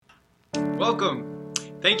Welcome.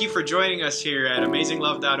 Thank you for joining us here at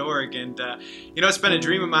AmazingLove.org. And, it's been a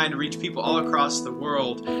dream of mine to reach people all across the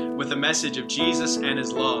world with a message of Jesus and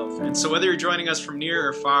His love. And so whether you're joining us from near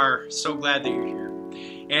or far, so glad that you're here.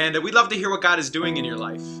 And we'd love to hear what God is doing in your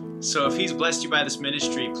life. So if He's blessed you by this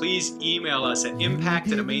ministry, please email us at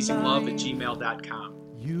impact@amazinglove@gmail.com.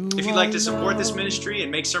 If you'd like to support this ministry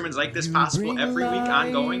and make sermons like this possible every week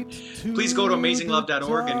ongoing, please go to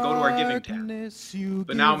AmazingLove.org and go to our giving tab.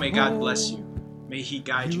 But now may God bless you. May He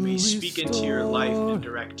guide you. May He speak into your life and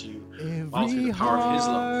direct you all through the power of His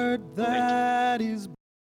love. Thank you.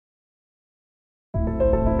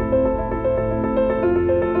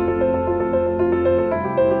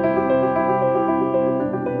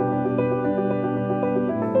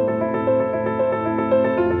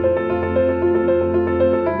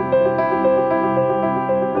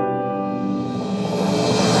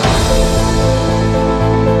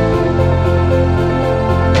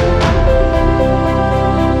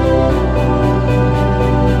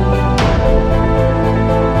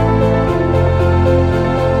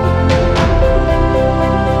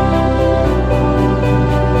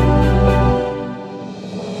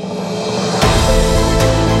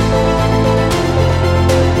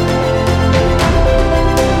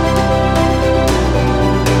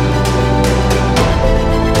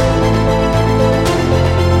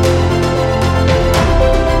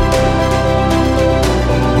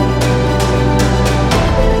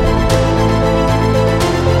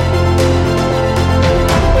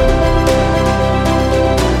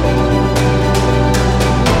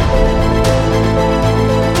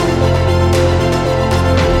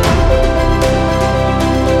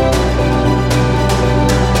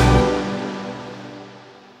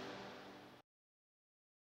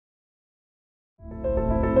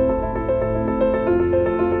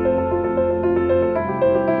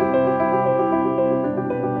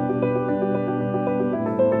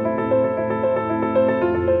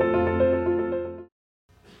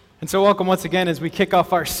 And so welcome once again as we kick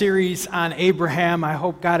off our series on Abraham. I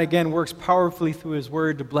hope God again works powerfully through His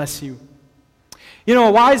Word to bless you. You know,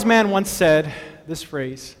 a wise man once said this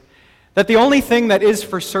phrase, that the only thing that is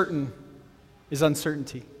for certain is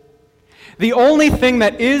uncertainty. The only thing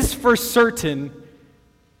that is for certain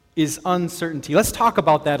is uncertainty. Let's talk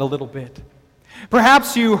about that a little bit.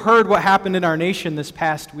 Perhaps you heard what happened in our nation this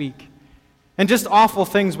past week. And just awful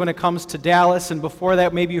things when it comes to Dallas, and before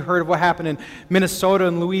that maybe you heard of what happened in Minnesota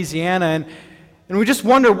and Louisiana, and we just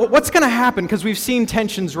wonder what's going to happen because we've seen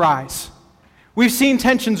tensions rise. We've seen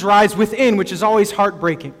tensions rise within, which is always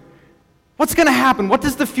heartbreaking. What's going to happen? What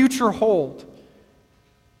does the future hold?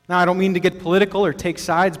 Now, I don't mean to get political or take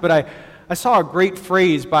sides, but I saw a great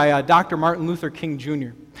phrase by Dr. Martin Luther King Jr.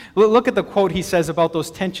 Look at the quote he says about those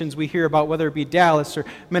tensions we hear about, whether it be Dallas or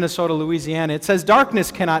Minnesota, Louisiana. It says, "Darkness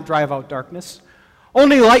cannot drive out darkness.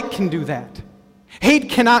 Only light can do that. Hate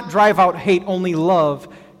cannot drive out hate. Only love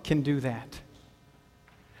can do that."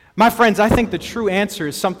 My friends, I think the true answer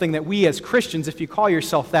is something that we as Christians, if you call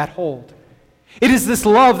yourself that, hold. It is this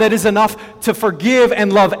love that is enough to forgive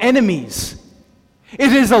and love enemies.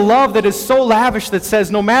 It is a love that is so lavish that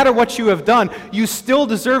says no matter what you have done, you still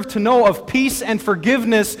deserve to know of peace and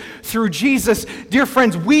forgiveness through Jesus. Dear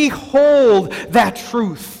friends, we hold that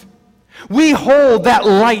truth. We hold that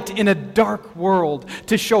light in a dark world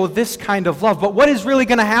to show this kind of love. But what is really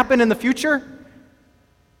going to happen in the future?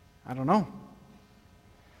 I don't know.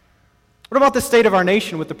 What about the state of our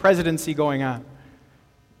nation with the presidency going on?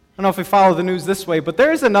 I don't know if we follow the news this way, but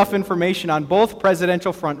there's enough information on both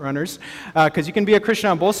presidential frontrunners, because you can be a Christian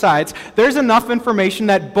on both sides. There's enough information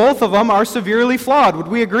that both of them are severely flawed. Would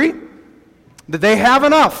we agree? That they have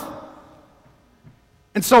enough.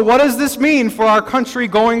 And so what does this mean for our country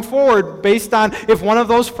going forward based on if one of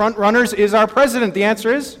those frontrunners is our president? The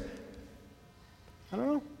answer is, I don't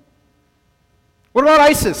know. What about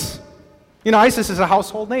ISIS? You know, ISIS is a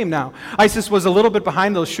household name now. ISIS was a little bit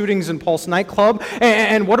behind those shootings in Pulse nightclub.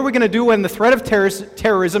 And what are we going to do when the threat of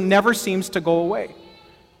terrorism never seems to go away?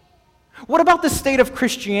 What about the state of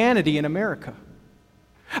Christianity in America?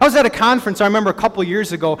 I was at a conference, I remember a couple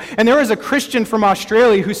years ago, and there was a Christian from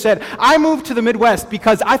Australia who said, "I moved to the Midwest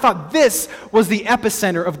because I thought this was the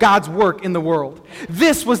epicenter of God's work in the world.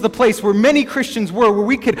 This was the place where many Christians were, where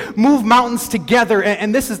we could move mountains together,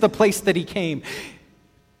 and this is the place that he came."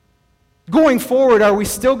 Going forward, are we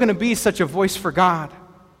still going to be such a voice for God?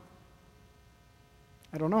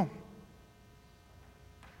 I don't know.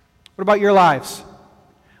 What about your lives?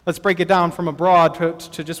 Let's break it down from abroad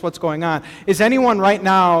to just what's going on. Is anyone right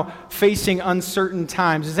now facing uncertain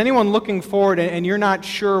times? Is anyone looking forward and you're not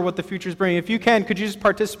sure what the future is bringing? If you can, could you just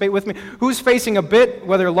participate with me? Who's facing a bit,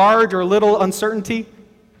 whether large or little, uncertainty?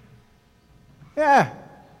 Yeah.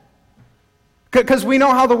 Because we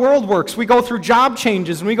know how the world works. We go through job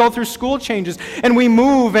changes, and we go through school changes, and we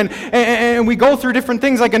move, and we go through different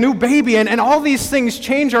things like a new baby, and all these things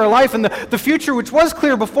change our life, and the future, which was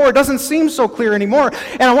clear before, doesn't seem so clear anymore.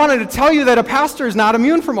 And I wanted to tell you that a pastor is not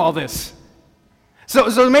immune from all this.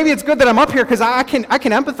 So maybe it's good that I'm up here because I can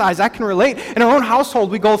empathize, I can relate. In our own household,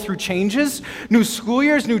 we go through changes, new school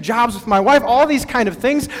years, new jobs with my wife, all these kind of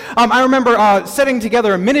things. I remember setting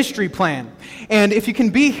together a ministry plan. And if you can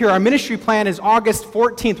be here, our ministry plan is August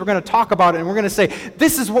 14th. We're going to talk about it, and we're going to say,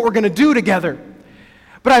 this is what we're going to do together.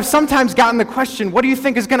 But I've sometimes gotten the question, what do you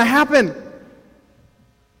think is going to happen?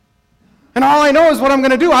 And all I know is what I'm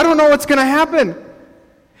going to do. I don't know what's going to happen.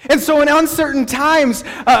 And so in uncertain times,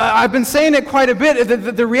 I've been saying it quite a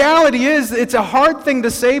bit, the reality is it's a hard thing to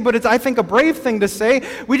say, but it's, I think, a brave thing to say.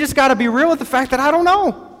 We just got to be real with the fact that I don't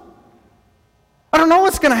know. I don't know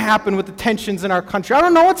what's going to happen with the tensions in our country. I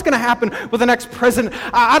don't know what's going to happen with the next president.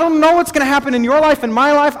 I don't know what's going to happen in your life, in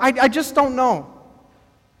my life. I just don't know.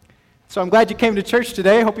 So I'm glad you came to church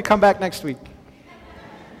today. I hope you come back next week.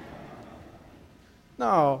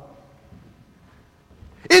 No.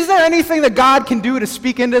 Is there anything that God can do to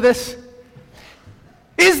speak into this?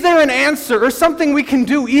 Is there an answer or something we can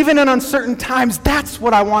do even in uncertain times? That's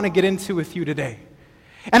what I want to get into with you today.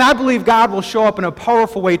 And I believe God will show up in a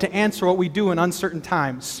powerful way to answer what we do in uncertain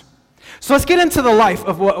times. So let's get into the life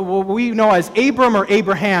of what we know as Abram or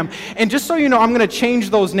Abraham. And just so you know, I'm going to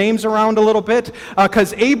change those names around a little bit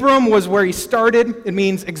because Abram was where he started. It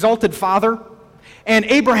means exalted father. And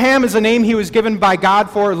Abraham is a name he was given by God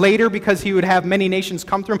for later because he would have many nations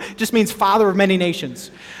come through him. It just means father of many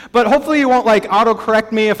nations. But hopefully you won't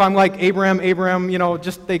auto-correct me if I'm like Abraham,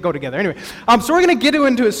 just they go together. Anyway, so we're going to get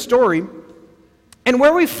into his story. And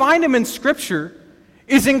where we find him in Scripture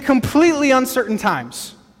is in completely uncertain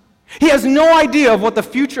times. He has no idea of what the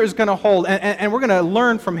future is going to hold, and we're going to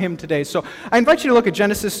learn from him today. So I invite you to look at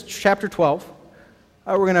Genesis chapter 12.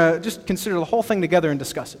 We're going to just consider the whole thing together and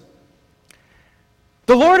discuss it.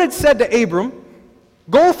 The Lord had said to Abram,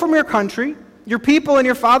 "Go from your country, your people, and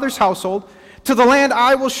your father's household to the land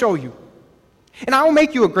I will show you. And I will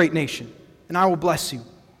make you a great nation, and I will bless you.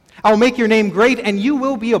 I will make your name great, and you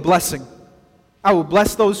will be a blessing. I will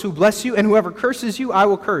bless those who bless you, and whoever curses you, I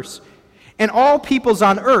will curse. And all peoples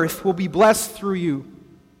on earth will be blessed through you."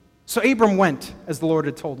 So Abram went, as the Lord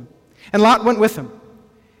had told him. And Lot went with him.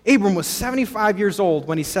 Abram was 75 years old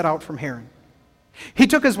when he set out from Haran. He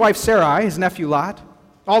took his wife Sarai, his nephew Lot,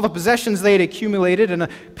 all the possessions they had accumulated, and the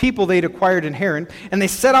people they had acquired in Haran, and they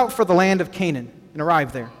set out for the land of Canaan and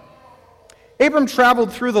arrived there. Abram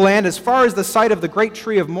traveled through the land as far as the site of the great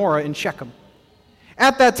tree of Moreh in Shechem.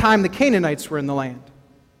 At that time, the Canaanites were in the land.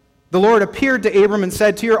 The Lord appeared to Abram and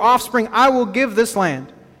said, "To your offspring I will give this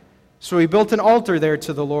land." So he built an altar there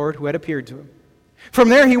to the Lord who had appeared to him. From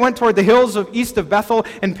there he went toward the hills east of Bethel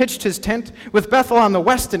and pitched his tent, with Bethel on the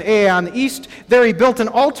west and Ai on the east. There he built an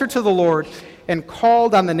altar to the Lord and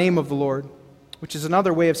called on the name of the Lord, which is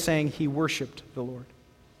another way of saying he worshiped the Lord.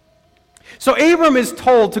 So Abram is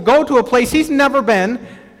told to go to a place he's never been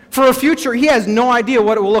for a future he has no idea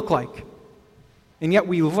what it will look like. And yet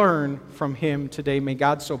we learn from him today. May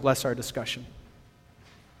God so bless our discussion.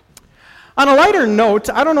 On a lighter note,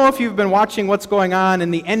 I don't know if you've been watching what's going on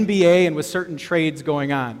in the NBA and with certain trades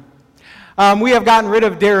going on. We have gotten rid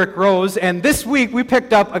of Derrick Rose, and this week we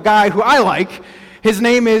picked up a guy who I like. His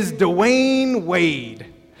name is Dwayne Wade.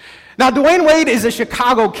 Now, Dwayne Wade is a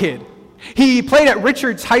Chicago kid. He played at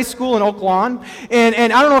Richards High School in Oak Lawn, and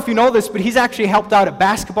I don't know if you know this, but he's actually helped out at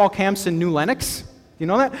basketball camps in New Lenox. You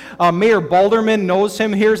know that? Mayor Balderman knows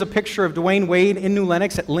him. Here's a picture of Dwayne Wade in New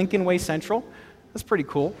Lenox at Lincoln Way Central. That's pretty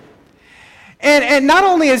cool. And not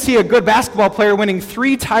only is he a good basketball player, winning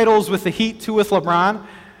 3 titles with the Heat, 2 with LeBron,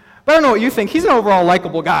 but I don't know what you think. He's an overall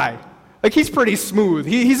likable guy. Like, he's pretty smooth.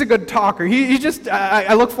 He's a good talker.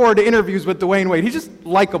 I look forward to interviews with Dwayne Wade. He's just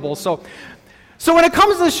likable. So when it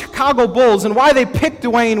comes to the Chicago Bulls and why they picked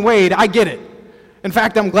Dwayne Wade, I get it. In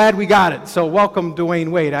fact, I'm glad we got it. So welcome, Dwayne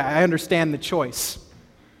Wade. I understand the choice.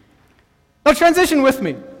 Now, transition with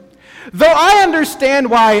me. Though I understand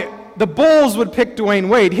why the Bulls would pick Dwayne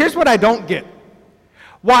Wade, here's what I don't get.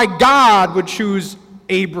 Why God would choose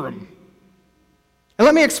Abram. And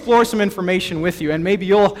let me explore some information with you, and maybe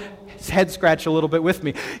you'll head scratch a little bit with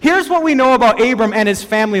me. Here's what we know about Abram and his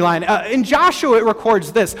family line. In Joshua, it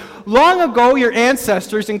records this: "Long ago, your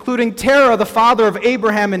ancestors, including Terah, the father of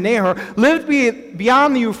Abraham and Nahor, lived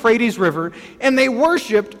beyond the Euphrates River, and they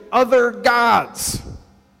worshipped other gods."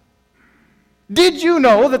 Did you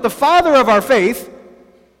know that the father of our faith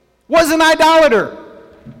was an idolater?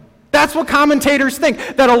 That's what commentators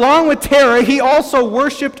think, that along with Terah, he also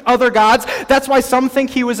worshipped other gods. That's why some think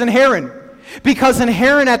he was in Haran. Because in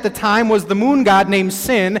Haran at the time was the moon god named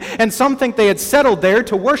Sin, and some think they had settled there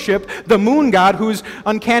to worship the moon god, who's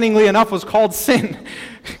uncannily enough was called Sin.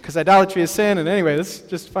 Because idolatry is sin, and anyway, this is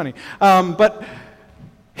just funny. But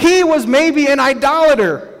he was maybe an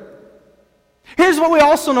idolater. Here's what we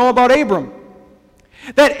also know about Abram.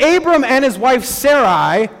 That Abram and his wife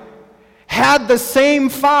Sarai had the same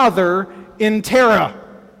father in Terah.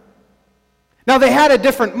 Now, they had a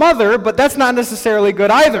different mother, but that's not necessarily good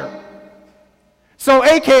either. So,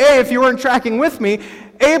 AKA, if you weren't tracking with me,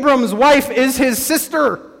 Abram's wife is his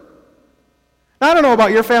sister. Now, I don't know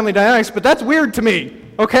about your family dynamics, but that's weird to me,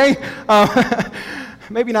 okay?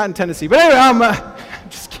 Maybe not in Tennessee. But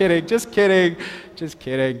anyway, just kidding.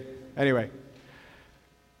 Anyway.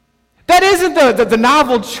 That isn't the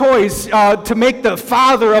novel choice to make the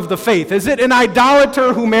father of the faith, is it? An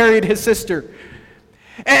idolater who married his sister.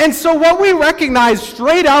 And so what we recognize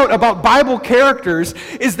straight out about Bible characters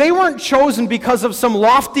is they weren't chosen because of some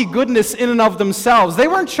lofty goodness in and of themselves. They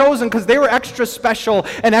weren't chosen because they were extra special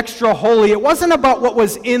and extra holy. It wasn't about what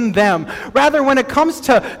was in them. Rather, when it comes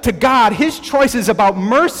to God, his choice is about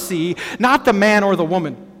mercy, not the man or the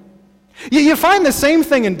woman. You find the same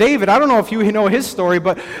thing in David. I don't know if you know his story,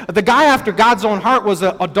 but the guy after God's own heart was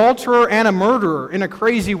an adulterer and a murderer in a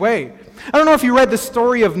crazy way. I don't know if you read the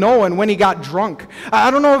story of Noah and when he got drunk.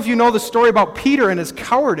 I don't know if you know the story about Peter and his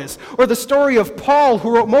cowardice, or the story of Paul,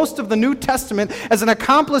 who wrote most of the New Testament as an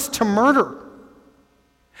accomplice to murder.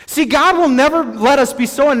 See, God will never let us be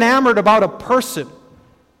so enamored about a person.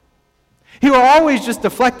 He will always just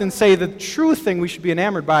deflect and say the true thing we should be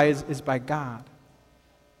enamored by is by God.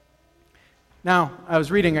 Now, I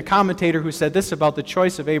was reading a commentator who said this about the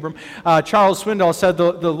choice of Abram. Charles Swindoll said,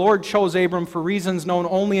 the Lord chose Abram for reasons known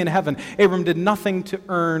only in heaven. Abram did nothing to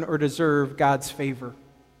earn or deserve God's favor.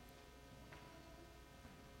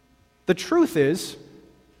 The truth is,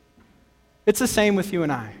 it's the same with you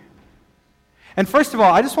and I. And first of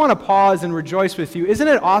all, I just want to pause and rejoice with you. Isn't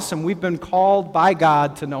it awesome we've been called by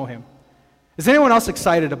God to know him? Is anyone else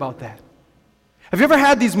excited about that? Have you ever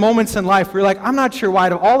had these moments in life where you're like, I'm not sure why,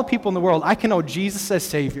 out of all the people in the world, I can know Jesus as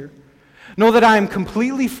Savior, know that I am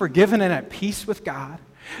completely forgiven and at peace with God,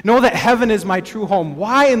 know that heaven is my true home.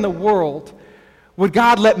 Why in the world would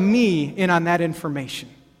God let me in on that information?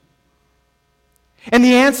 And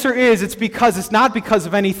the answer is, it's not because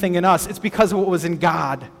of anything in us, it's because of what was in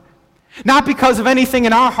God. Not because of anything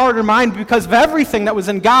in our heart or mind, but because of everything that was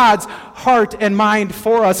in God's heart and mind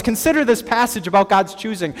for us. Consider this passage about God's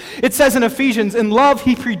choosing. It says in Ephesians, in love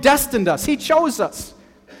he predestined us, he chose us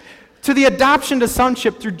to the adoption to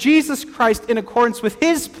sonship through Jesus Christ in accordance with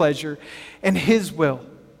his pleasure and his will.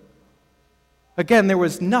 Again, there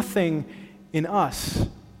was nothing in us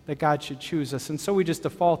that God should choose us. And so we just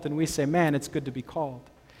default and we say, man, it's good to be called.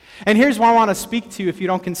 And here's why I want to speak to you if you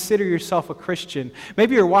don't consider yourself a Christian.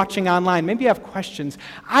 Maybe you're watching online. Maybe you have questions.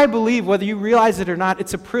 I believe, whether you realize it or not,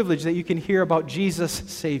 it's a privilege that you can hear about Jesus,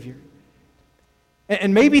 Savior.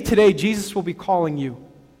 And maybe today Jesus will be calling you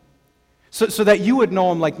so that you would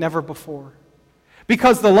know him like never before.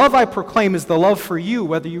 Because the love I proclaim is the love for you,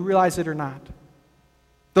 whether you realize it or not.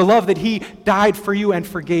 The love that he died for you and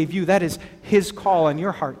forgave you. That is his call on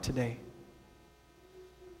your heart today.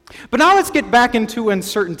 But now let's get back into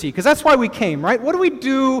uncertainty, because that's why we came, right? What do we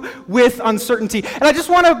do with uncertainty? And I just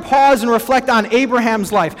want to pause and reflect on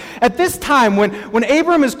Abraham's life. At this time, when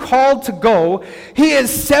Abram is called to go, he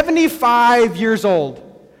is 75 years old.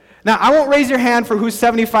 Now, I won't raise your hand for who's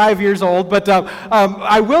 75 years old, but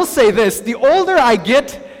I will say this. The older I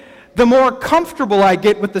get, the more comfortable I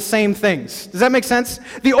get with the same things. Does that make sense?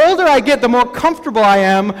 The older I get, the more comfortable I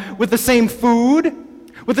am with the same food,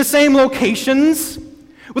 with the same locations,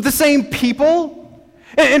 with the same people.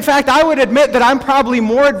 In fact, I would admit that I'm probably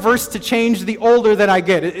more adverse to change the older that I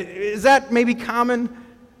get. Is that maybe common?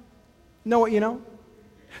 Know what you know?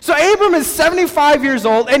 So Abram is 75 years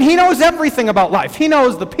old, and he knows everything about life. He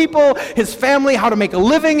knows the people, his family, how to make a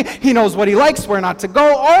living. He knows what he likes, where not to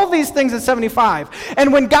go, all these things at 75.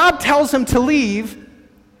 And when God tells him to leave,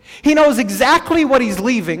 he knows exactly what he's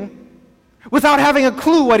leaving without having a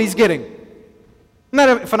clue what he's getting.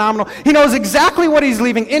 Isn't that phenomenal? He knows exactly what he's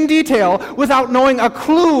leaving in detail without knowing a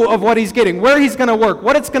clue of what he's getting, where he's going to work,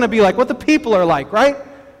 what it's going to be like, what the people are like, right?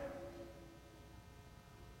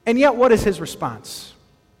 And yet, what is his response?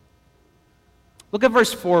 Look at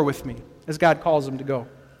verse 4 with me as God calls him to go.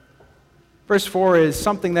 Verse 4 is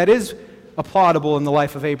something that is applaudable in the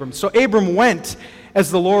life of Abram. So Abram went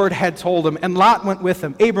as the Lord had told him, and Lot went with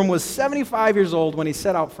him. Abram was 75 years old when he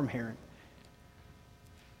set out from Haran.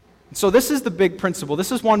 So this is the big principle.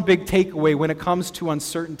 This is one big takeaway when it comes to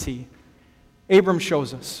uncertainty. Abram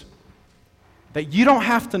shows us that you don't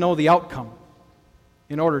have to know the outcome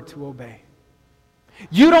in order to obey.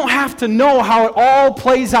 You don't have to know how it all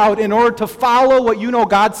plays out in order to follow what you know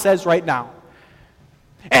God says right now.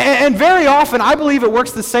 And very often, I believe it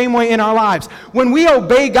works the same way in our lives. When we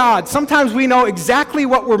obey God, sometimes we know exactly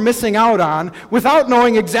what we're missing out on without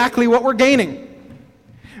knowing exactly what we're gaining.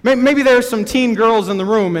 Maybe there's some teen girls in the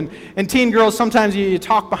room, and teen girls, sometimes you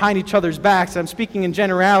talk behind each other's backs. I'm speaking in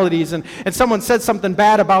generalities, and someone said something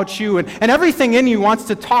bad about you, and everything in you wants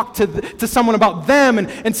to talk to someone about them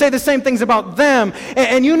and say the same things about them,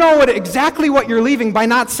 and you know exactly what you're leaving by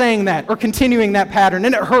not saying that or continuing that pattern,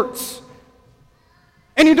 and it hurts.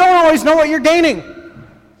 And you don't always know what you're gaining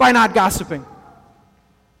by not gossiping.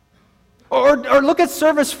 Or look at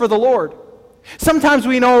service for the Lord. Sometimes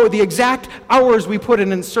we know the exact hours we put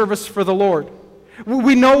in service for the Lord.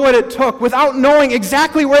 We know what it took without knowing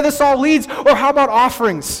exactly where this all leads. Or how about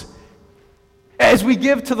offerings? As we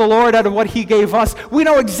give to the Lord out of what He gave us, we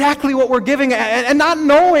know exactly what we're giving and not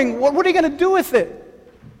knowing what are you going to do with it.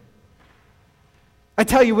 I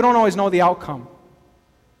tell you, we don't always know the outcome.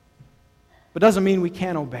 But doesn't mean we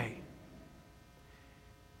can't obey.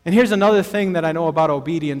 And here's another thing that I know about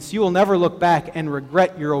obedience. You will never look back and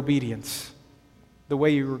regret your obedience the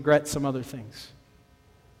way you regret some other things.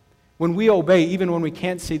 When we obey, even when we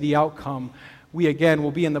can't see the outcome, we again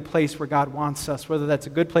will be in the place where God wants us, whether that's a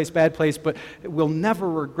good place, bad place, but we'll never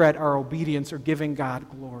regret our obedience or giving God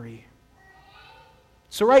glory.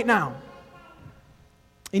 So right now,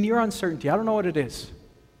 in your uncertainty, I don't know what it is,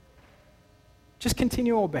 just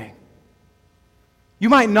continue obeying. You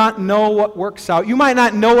might not know what works out. You might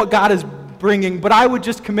not know what God is bringing, but I would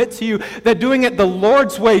just commit to you that doing it the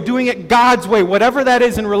Lord's way, doing it God's way, whatever that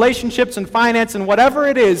is in relationships and finance and whatever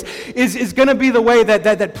it is going to be the way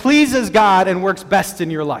that pleases God and works best in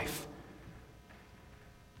your life.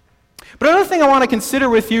 But another thing I want to consider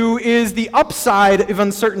with you is the upside of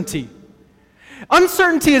uncertainty.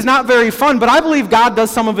 Uncertainty is not very fun, but I believe God does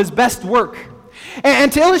some of His best work.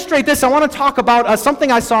 And to illustrate this, I want to talk about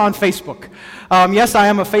something I saw on Facebook. Yes, I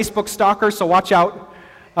am a Facebook stalker, so watch out.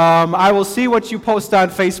 I will see what you post on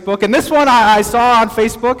Facebook. And this one I saw on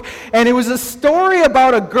Facebook, and it was a story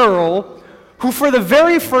about a girl who for the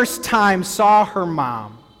very first time saw her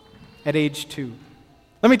mom at age 2.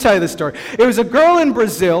 Let me tell you this story. It was a girl in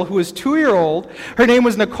Brazil who was 2-year-old. Her name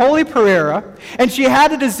was Nicole Pereira, and she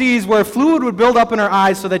had a disease where fluid would build up in her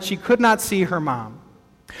eyes so that she could not see her mom.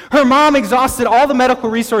 Her mom exhausted all the medical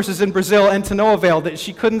resources in Brazil, and to no avail, that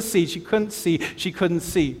she couldn't see.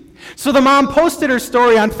 So the mom posted her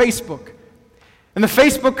story on Facebook, and the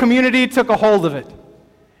Facebook community took a hold of it.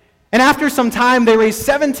 And after some time, they raised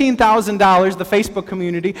 $17,000, the Facebook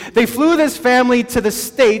community. They flew this family to the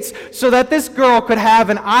States so that this girl could have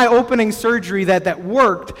an eye-opening surgery that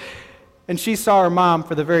worked, and she saw her mom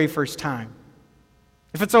for the very first time.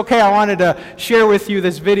 If it's okay, I wanted to share with you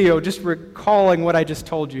this video, just recalling what I just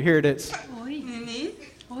told you. Here it is. Oi, Nenê.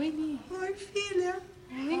 Oi, Nenê. Oi, filha.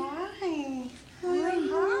 Oi. Oi. Oi.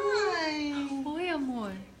 Oi. Oi,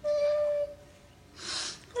 amor.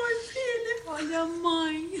 Oi, filha. Olha a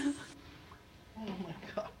mãe. Oh, my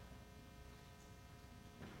God.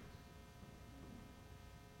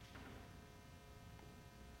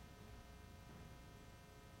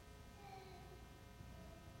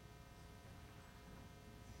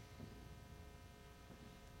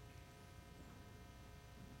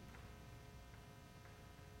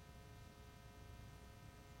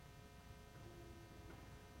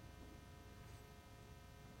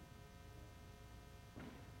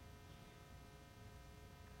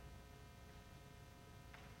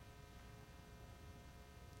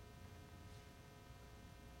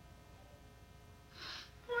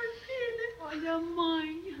 Olha a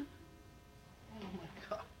mãe. Oh, my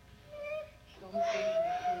God.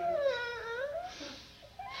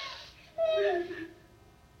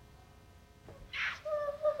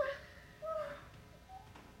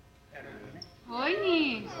 Oi,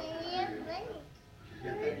 Nê.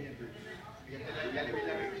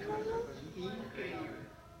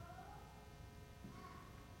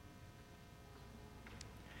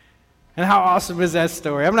 And how awesome is that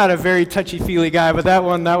story? I'm not a very touchy-feely guy, but that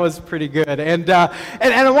was pretty good. And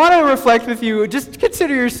I want to reflect with you, just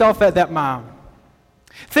consider yourself as that mom.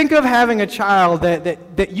 Think of having a child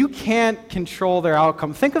that you can't control their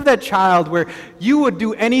outcome. Think of that child where you would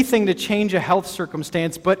do anything to change a health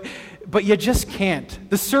circumstance, but you just can't.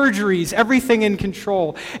 The surgeries, everything in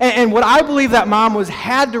control. And what I believe that mom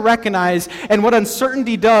had to recognize, and what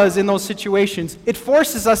uncertainty does in those situations, it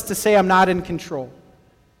forces us to say, I'm not in control.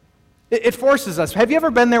 It forces us. Have you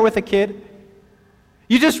ever been there with a kid?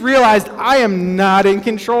 You just realized, I am not in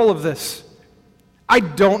control of this. I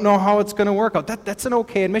don't know how it's going to work out. That's an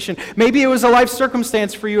okay admission. Maybe it was a life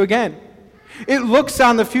circumstance for you again. It looks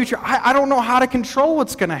on the future. I don't know how to control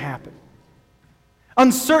what's going to happen.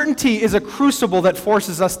 Uncertainty is a crucible that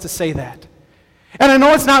forces us to say that. And I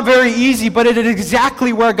know it's not very easy, but it is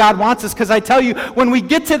exactly where God wants us, because I tell you, when we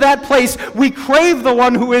get to that place, we crave the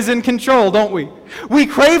one who is in control, don't we? We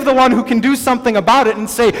crave the one who can do something about it and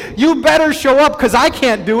say, you better show up because I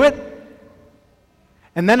can't do it.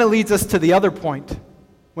 And then it leads us to the other point.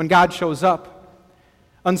 When God shows up,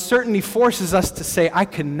 uncertainty forces us to say, I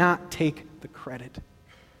cannot take the credit.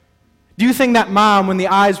 Do you think that mom, when the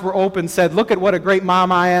eyes were open, said, look at what a great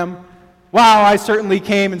mom I am? Wow, I certainly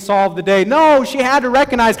came and solved the day. No, she had to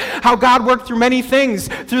recognize how God worked through many things,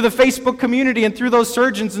 through the Facebook community and through those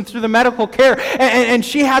surgeons and through the medical care. And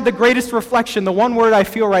she had the greatest reflection. The one word I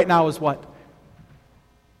feel right now is what?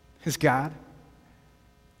 Is God.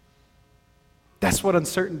 That's what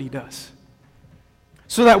uncertainty does.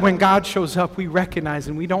 So that when God shows up, we recognize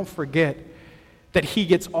and we don't forget that He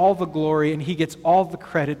gets all the glory and He gets all the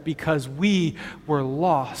credit because we were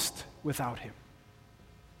lost without Him.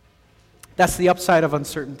 That's the upside of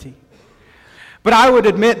uncertainty. But I would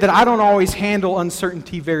admit that I don't always handle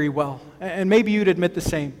uncertainty very well. And maybe you'd admit the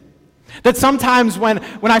same. That sometimes when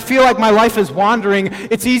I feel like my life is wandering,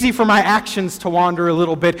 it's easy for my actions to wander a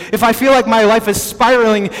little bit. If I feel like my life is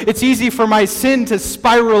spiraling, it's easy for my sin to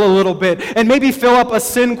spiral a little bit and maybe fill up a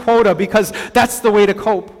sin quota because that's the way to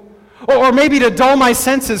cope. Or maybe to dull my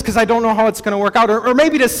senses because I don't know how it's going to work out. Or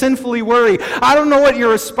maybe to sinfully worry. I don't know what your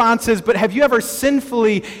response is, but have you ever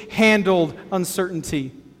sinfully handled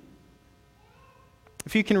uncertainty?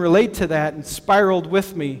 If you can relate to that and spiraled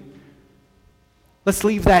with me, let's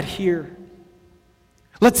leave that here.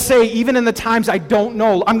 Let's say, even in the times I don't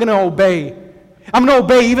know, I'm going to obey. I'm going to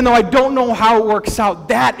obey even though I don't know how it works out.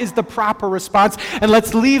 That is the proper response. And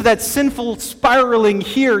let's leave that sinful spiraling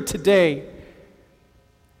here today.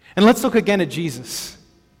 And let's look again at Jesus.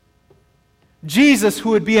 Jesus, who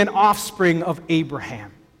would be an offspring of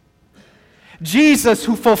Abraham. Jesus,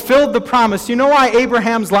 who fulfilled the promise. You know why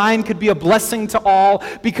Abraham's line could be a blessing to all?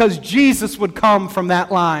 Because Jesus would come from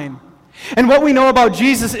that line. And what we know about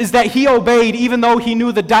Jesus is that He obeyed even though He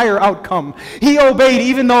knew the dire outcome. He obeyed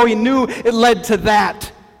even though He knew it led to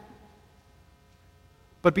that.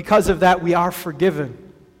 But because of that, we are forgiven.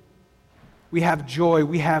 We have joy,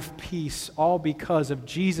 we have peace, all because of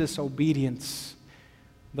Jesus' obedience,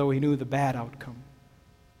 though He knew the bad outcome.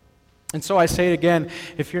 And so I say it again,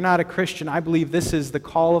 if you're not a Christian, I believe this is the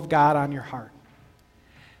call of God on your heart.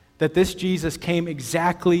 That this Jesus came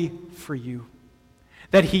exactly for you.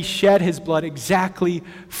 That He shed His blood exactly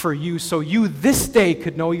for you, so you this day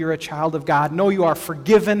could know you're a child of God, know you are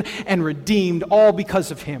forgiven and redeemed, all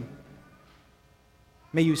because of Him.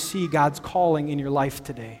 May you see God's calling in your life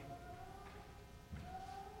today.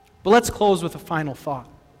 But let's close with a final thought.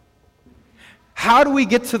 How do we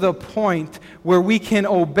get to the point where we can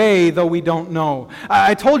obey though we don't know?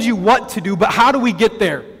 I told you what to do, but how do we get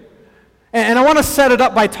there? And I want to set it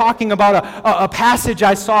up by talking about a passage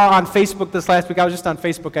I saw on Facebook this last week. I was just on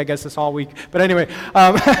Facebook, I guess, this whole week. But anyway,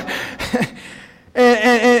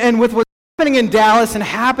 and with what's happening in Dallas and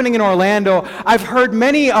happening in Orlando, I've heard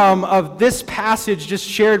many of this passage just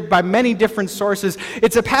shared by many different sources.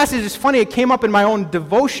 It's a passage, it's funny, it came up in my own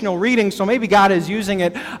devotional reading, so maybe God is using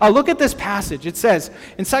it. Look at this passage. It says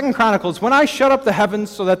in 2 Chronicles, when I shut up the heavens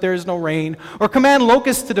so that there is no rain, or command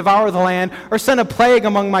locusts to devour the land, or send a plague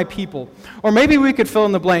among my people. Or maybe we could fill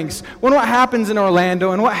in the blanks. When what happens in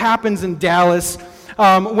Orlando and what happens in Dallas,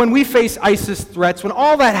 when we face ISIS threats, when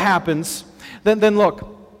all that happens, then look,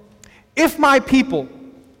 if my people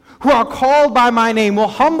who are called by my name will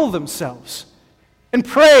humble themselves and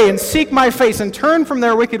pray and seek my face and turn from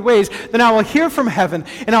their wicked ways, then I will hear from heaven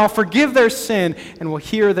and I will forgive their sin and will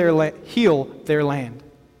heal their land.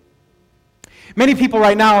 Many people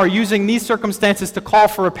right now are using these circumstances to call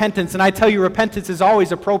for repentance, and I tell you, repentance is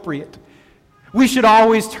always appropriate. We should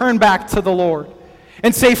always turn back to the Lord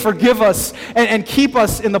and say, forgive us and keep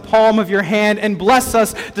us in the palm of your hand and bless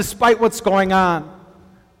us despite what's going on.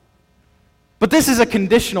 But this is a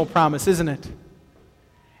conditional promise, isn't it?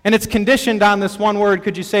 And it's conditioned on this one word.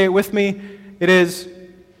 Could you say it with me? It is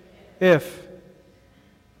if.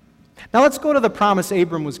 Now let's go to the promise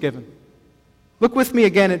Abram was given. Look with me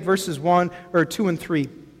again at verses 2 and 3.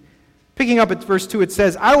 Picking up at verse 2, it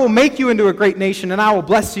says, I will make you into a great nation, and I will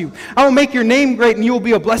bless you. I will make your name great, and you will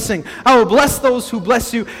be a blessing. I will bless those who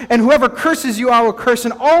bless you, and whoever curses you, I will curse,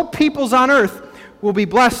 and all peoples on earth will be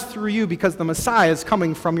blessed through you, because the Messiah is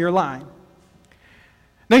coming from your line.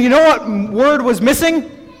 Now, you know what word was missing?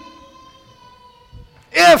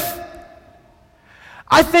 If.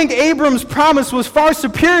 I think Abram's promise was far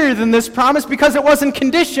superior than this promise because it wasn't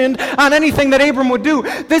conditioned on anything that Abram would do.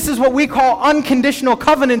 This is what we call unconditional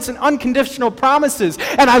covenants and unconditional promises,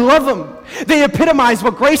 and I love them. They epitomize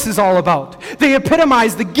what grace is all about. They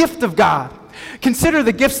epitomize the gift of God. Consider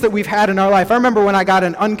the gifts that we've had in our life. I remember when I got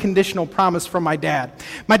an unconditional promise from my dad.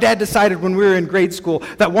 My dad decided when we were in grade school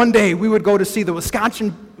that one day we would go to see the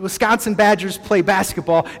Wisconsin Badgers play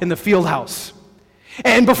basketball in the field house.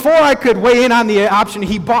 And before I could weigh in on the option,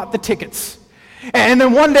 he bought the tickets. And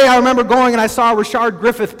then one day I remember going and I saw Rashard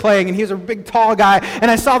Griffith playing, and he was a big, tall guy, and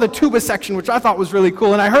I saw the tuba section, which I thought was really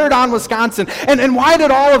cool, and I heard On Wisconsin. And why did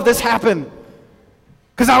all of this happen?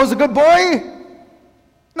 Because I was a good boy?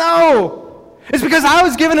 No. It's because I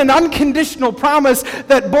was given an unconditional promise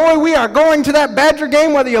that, boy, we are going to that Badger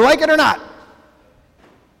game whether you like it or not.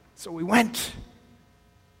 So we went.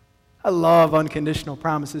 I love unconditional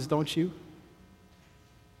promises, don't you?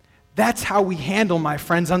 That's how we handle, my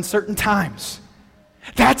friends, uncertain times.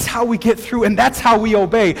 That's how we get through, and that's how we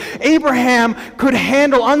obey. Abraham could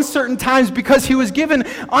handle uncertain times because he was given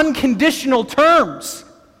unconditional terms.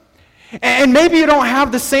 And maybe you don't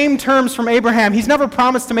have the same terms from Abraham. He's never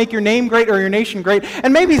promised to make your name great or your nation great,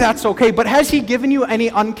 and maybe that's okay, but has he given you any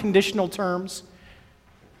unconditional terms?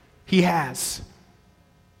 He has.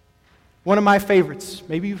 One of my favorites,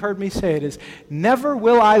 maybe you've heard me say it, is, never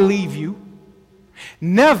will I leave you,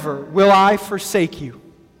 never will I forsake you.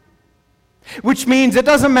 Which means it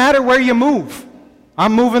doesn't matter where you move.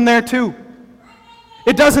 I'm moving there too.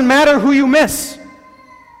 It doesn't matter who you miss.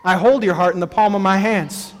 I hold your heart in the palm of my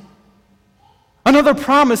hands. Another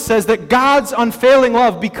promise says that God's unfailing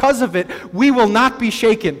love, because of it, we will not be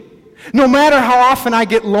shaken. No matter how often I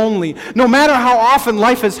get lonely, no matter how often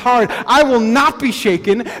life is hard, I will not be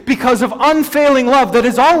shaken because of unfailing love that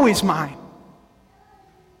is always mine.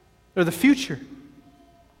 Or the future.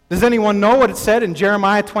 Does anyone know what it said in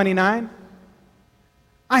Jeremiah 29?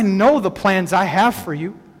 I know the plans I have for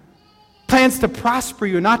you. Plans to prosper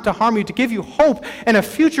you, not to harm you, to give you hope and a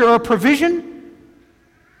future or a provision.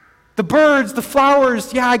 The birds, the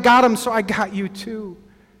flowers, yeah, I got them, so I got you too.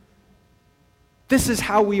 This is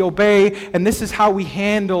how we obey, and this is how we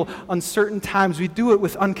handle uncertain times. We do it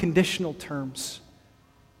with unconditional terms.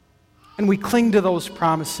 And we cling to those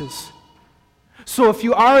promises. So if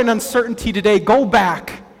you are in uncertainty today, go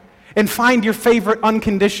back and find your favorite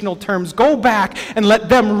unconditional terms. Go back and let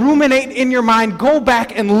them ruminate in your mind. Go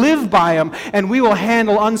back and live by them, and we will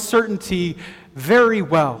handle uncertainty very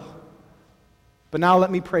well. But now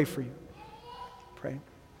let me pray for you. Pray.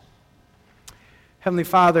 Heavenly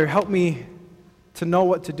Father, help me to know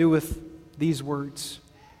what to do with these words.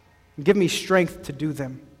 And give me strength to do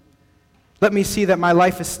them. Let me see that my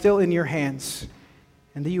life is still in your hands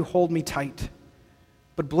and that you hold me tight.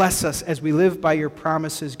 But bless us as we live by your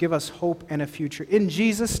promises. Give us hope and a future. In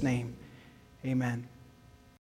Jesus' name, amen.